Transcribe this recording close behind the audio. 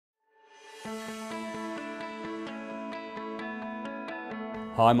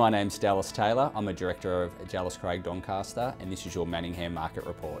Hi, my name's Dallas Taylor. I'm a director of Jellis Doncaster, and this is your Manningham Market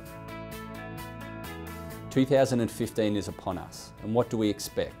Report. 2015 is upon us, and what do we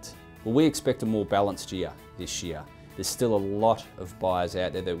expect? Well, we expect a more balanced year this year. There's still a lot of buyers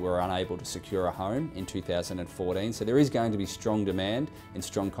out there that were unable to secure a home in 2014, so there is going to be strong demand and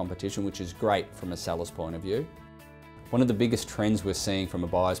strong competition, which is great from a seller's point of view. One of the biggest trends we're seeing from a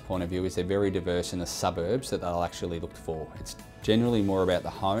buyer's point of view is they're very diverse in the suburbs that they'll actually look for. It's generally more about the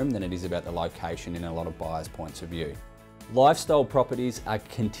home than it is about the location in a lot of buyers' points of view. Lifestyle properties are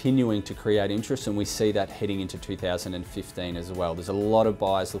continuing to create interest, and we see that heading into 2015 as well. There's a lot of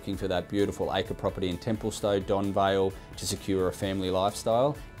buyers looking for that beautiful acre property in Templestowe, Don Vale to secure a family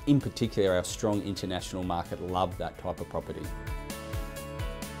lifestyle. In particular, our strong international market love that type of property.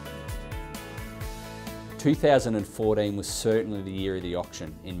 2014 was certainly the year of the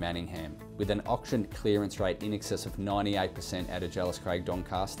auction in Manningham. With an auction clearance rate in excess of 98% out of Jellis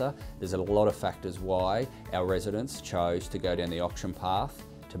Doncaster, there's a lot of factors why our residents chose to go down the auction path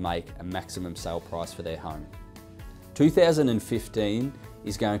to make a maximum sale price for their home. 2015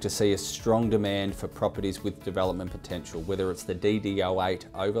 is going to see a strong demand for properties with development potential, whether it's the DD08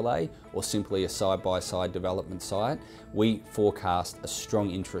 overlay or simply a side-by-side development site. We forecast a strong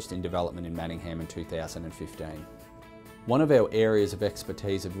interest in development in Manningham in 2015. One of our areas of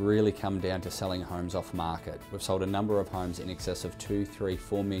expertise have really come down to selling homes off market. We've sold a number of homes in excess of $2, $3,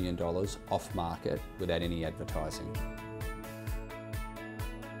 $4 million off market without any advertising.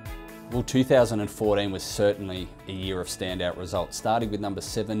 Well, 2014 was certainly a year of standout results, starting with number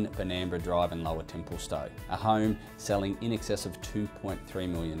 7 Benambra Drive in Lower Templestowe, a home selling in excess of $2.3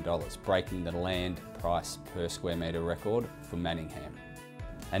 million, breaking the land price per square metre record for Manningham.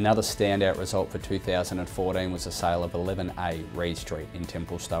 Another standout result for 2014 was the sale of 11A Reed Street in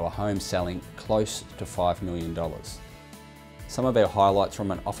Templestowe, a home selling close to $5 million. Some of our highlights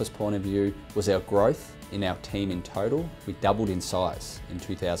from an office point of view was our growth in our team in total. We doubled in size in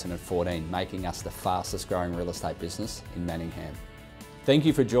 2014, making us the fastest growing real estate business in Manningham. Thank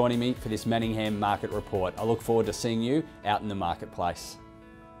you for joining me for this Manningham Market Report. I look forward to seeing you out in the marketplace.